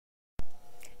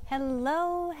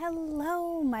Hello,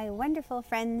 hello, my wonderful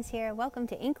friends here. Welcome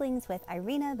to Inklings with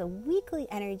Irina, the weekly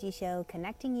energy show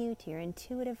connecting you to your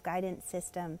intuitive guidance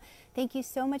system. Thank you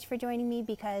so much for joining me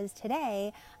because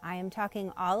today I am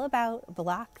talking all about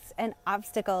blocks and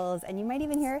obstacles. And you might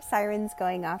even hear sirens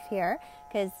going off here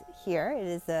because here it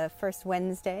is the first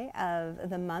Wednesday of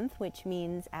the month, which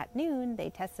means at noon they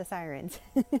test the sirens.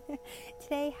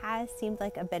 Today has seemed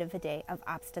like a bit of a day of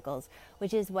obstacles,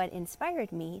 which is what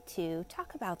inspired me to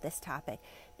talk about this topic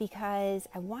because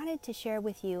I wanted to share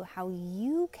with you how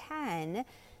you can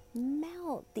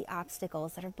melt the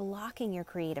obstacles that are blocking your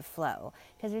creative flow,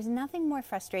 because there's nothing more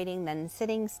frustrating than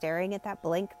sitting staring at that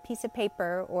blank piece of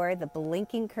paper or the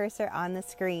blinking cursor on the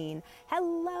screen.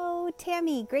 Hello,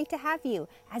 Tammy, great to have you.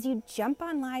 As you jump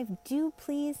on live, do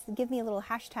please give me a little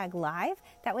hashtag live.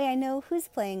 That way I know who's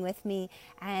playing with me.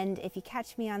 And if you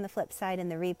catch me on the flip side in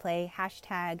the replay,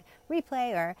 hashtag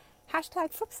replay or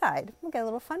hashtag flip side. We'll get a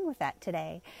little fun with that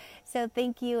today. So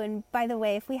thank you. And by the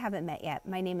way, if we haven't met yet,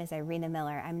 my name is Irina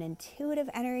Miller. I'm an intuitive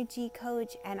energy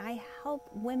coach, and I help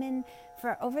women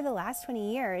for over the last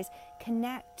 20 years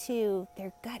connect to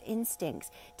their gut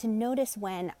instincts, to notice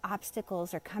when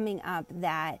obstacles are coming up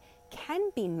that can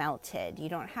be melted. You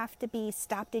don't have to be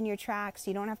stopped in your tracks.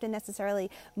 You don't have to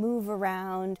necessarily move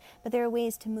around, but there are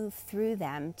ways to move through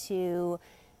them to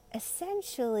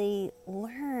essentially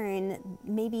learn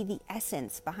maybe the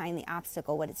essence behind the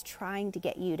obstacle, what it's trying to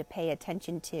get you to pay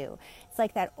attention to. It's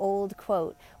like that old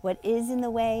quote, what is in the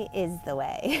way is the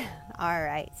way. All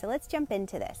right, so let's jump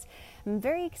into this. I'm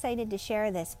very excited to share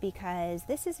this because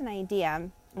this is an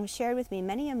idea that was shared with me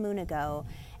many a moon ago,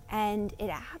 and it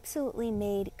absolutely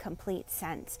made complete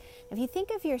sense. If you think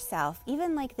of yourself,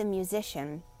 even like the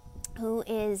musician who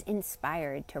is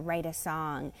inspired to write a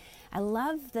song, I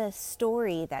love the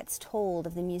story that's told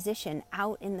of the musician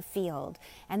out in the field,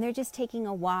 and they're just taking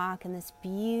a walk in this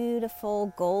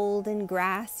beautiful golden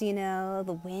grass,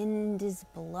 the wind is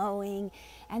blowing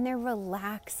and they're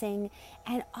relaxing,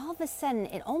 and all of a sudden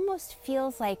it almost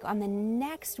feels like on the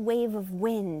next wave of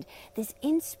wind, this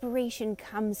inspiration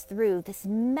comes through, this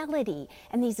melody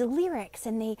and these lyrics,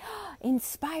 and they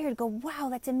inspired go, wow,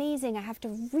 that's amazing. I have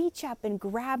to reach up and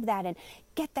grab that and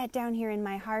get that down here in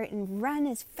my heart and run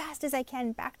as fast as I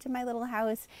can back to my little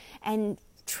house and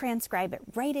transcribe it,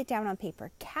 write it down on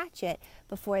paper, catch it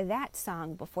before that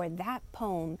song, before that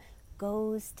poem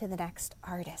goes to the next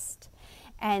artist.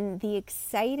 And the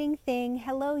exciting thing,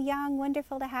 hello Yang,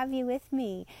 wonderful to have you with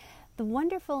me. The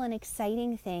wonderful and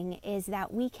exciting thing is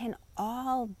that we can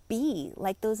all be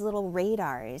like those little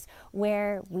radars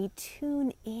where we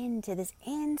tune into this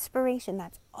inspiration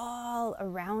that's all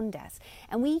around us.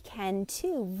 And we can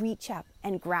too reach up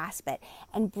and grasp it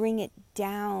and bring it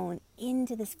down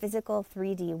into this physical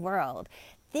 3D world.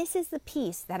 This is the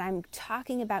piece that I'm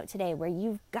talking about today, where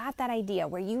you've got that idea,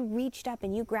 where you reached up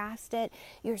and you grasped it.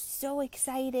 You're so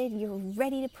excited, you're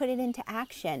ready to put it into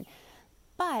action.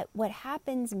 But what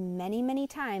happens many, many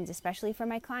times, especially for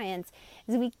my clients,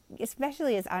 is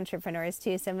especially as entrepreneurs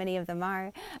too, so many of them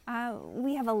are,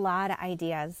 we have a lot of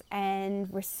ideas and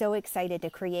we're so excited to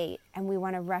create, and we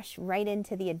want to rush right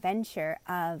into the adventure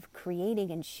of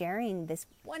creating and sharing this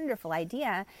wonderful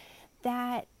idea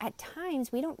that at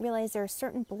times we don't realize there are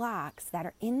certain blocks that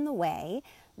are in the way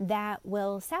that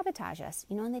will sabotage us.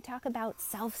 And they talk about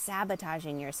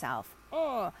self-sabotaging yourself.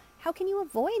 Oh, how can you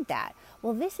avoid that?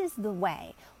 Well, this is the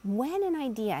way. When an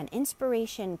idea, an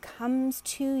inspiration comes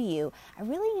to you, I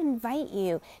really invite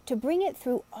you to bring it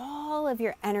through all of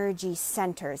your energy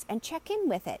centers and check in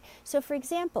with it. So for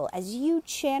example, as you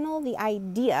channel the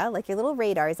idea, like your little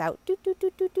radar is out,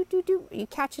 you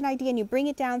catch an idea and you bring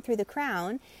it down through the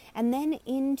crown and then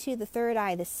into the third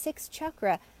eye, the sixth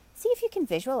chakra. See if you can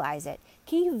visualize it.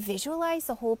 Can you visualize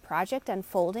the whole project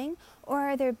unfolding? Or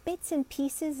are there bits and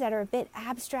pieces that are a bit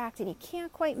abstract and you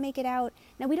can't quite make it out?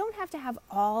 Now, we don't have to have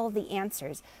all the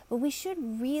answers, but we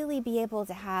should really be able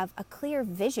to have a clear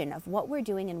vision of what we're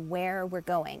doing and where we're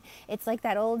going. It's like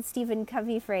that old Stephen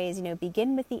Covey phrase,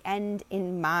 begin with the end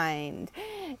in mind.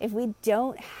 If we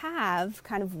don't have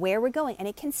kind of where we're going, and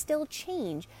it can still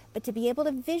change, but to be able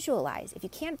to visualize, if you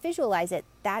can't visualize it,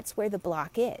 that's where the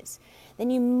block is. Then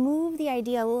you move the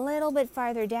idea a little bit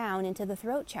farther down into the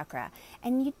throat chakra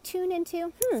and you tune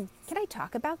into, can I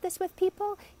talk about this with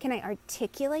people? Can I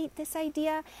articulate this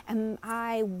idea? Am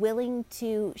I willing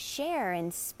to share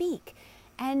and speak?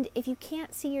 And if you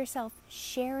can't see yourself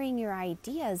sharing your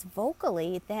ideas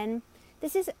vocally, then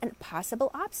this is a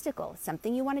possible obstacle,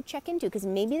 something you want to check into, because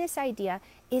maybe this idea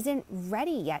isn't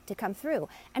ready yet to come through.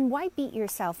 And why beat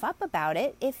yourself up about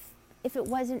it if if it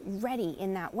wasn't ready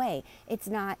in that way. It's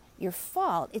not your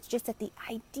fault. It's just that the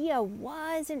idea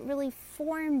wasn't really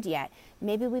formed yet.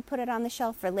 Maybe we put it on the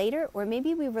shelf for later, or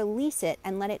maybe we release it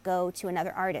and let it go to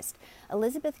another artist.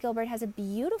 Elizabeth Gilbert has a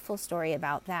beautiful story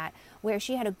about that, where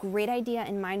she had a great idea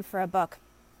in mind for a book.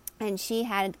 And she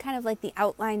had kind of like the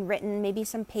outline written, maybe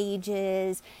some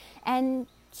pages, and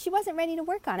she wasn't ready to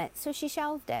work on it, so she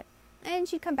shelved it. And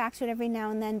she'd come back to it every now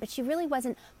and then, but she really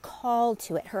wasn't called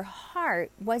to it. Her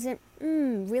heart wasn't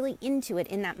really into it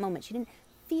in that moment. She didn't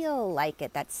feel like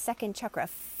it, that second chakra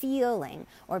feeling,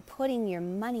 or putting your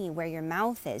money where your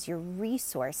mouth is, your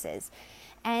resources.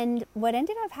 And what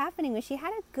ended up happening was she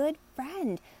had a good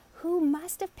friend who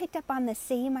must have picked up on the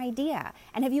same idea.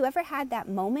 And have you ever had that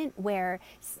moment where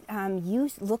you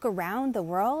look around the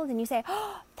world and you say,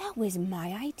 oh, that was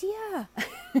my idea?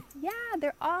 Yeah,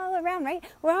 they're all around, right?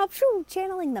 We're all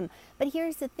channeling them. But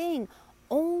here's the thing.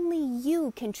 Only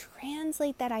you can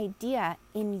translate that idea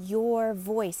in your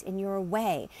voice, in your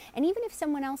way. And even if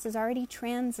someone else has already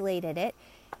translated it,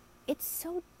 it's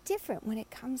so different when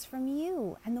it comes from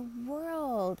you, and the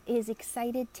world is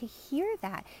excited to hear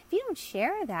that. If you don't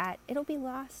share that, it'll be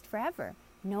lost forever.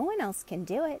 No one else can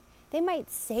do it. They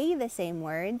might say the same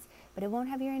words, but it won't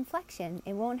have your inflection.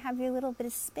 It won't have your little bit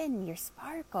of spin, your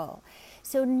sparkle.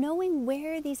 So knowing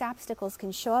where these obstacles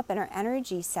can show up in our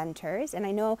energy centers, and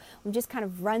I know we've just kind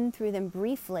of run through them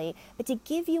briefly, but to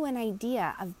give you an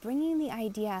idea of bringing the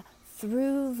idea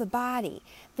through the body.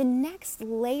 The next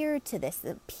layer to this,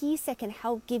 the piece that can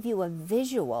help give you a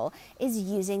visual, is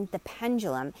using the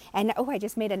pendulum. And I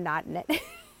just made a knot in it.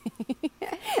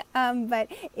 But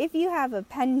if you have a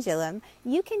pendulum,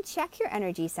 you can check your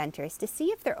energy centers to see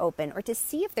if they're open or to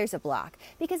see if there's a block.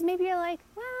 Because maybe you're like,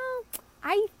 well,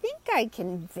 I think I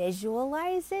can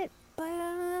visualize it, but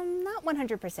I'm not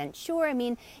 100% sure. I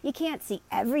mean, you can't see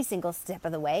every single step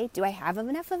of the way. Do I have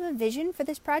enough of a vision for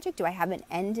this project? Do I have an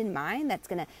end in mind that's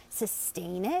going to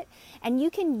sustain it? And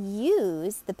you can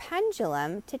use the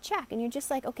pendulum to check. And you're just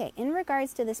like, okay, in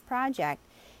regards to this project,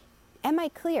 am I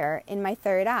clear in my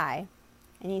third eye?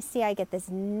 And you see I get this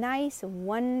nice,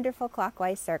 wonderful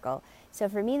clockwise circle. So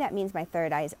for me, that means my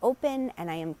third eye is open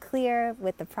and I am clear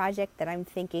with the project that I'm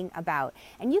thinking about.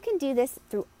 And you can do this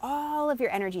through all of your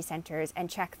energy centers and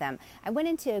check them. I went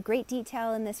into great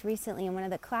detail in this recently in one of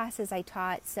the classes I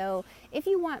taught. So if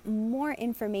you want more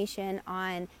information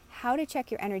on how to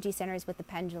check your energy centers with the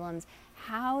pendulums,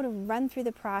 how to run through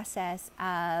the process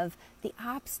of the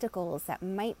obstacles that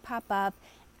might pop up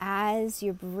as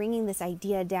you're bringing this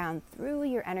idea down through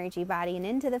your energy body and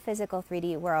into the physical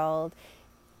 3D world,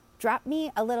 drop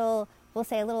me a little, we'll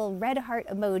say a little red heart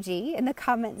emoji in the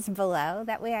comments below.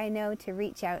 That way I know to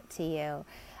reach out to you.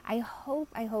 I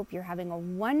hope you're having a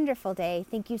wonderful day.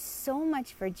 Thank you so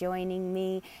much for joining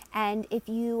me. And if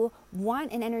you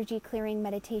want an energy clearing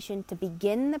meditation to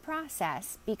begin the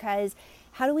process, because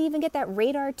how do we even get that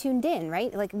radar tuned in,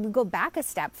 right? Like we go back a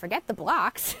step, forget the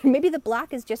blocks. Maybe the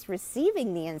block is just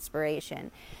receiving the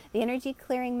inspiration. The energy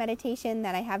clearing meditation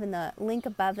that I have in the link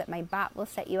above that my bot will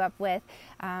set you up with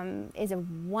is a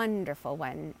wonderful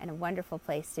one and a wonderful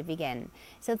place to begin.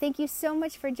 So thank you so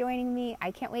much for joining me.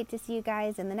 I can't wait to see you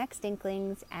guys in the next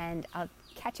Inklings, and I'll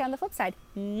catch you on the flip side.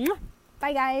 Mwah!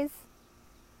 Bye guys.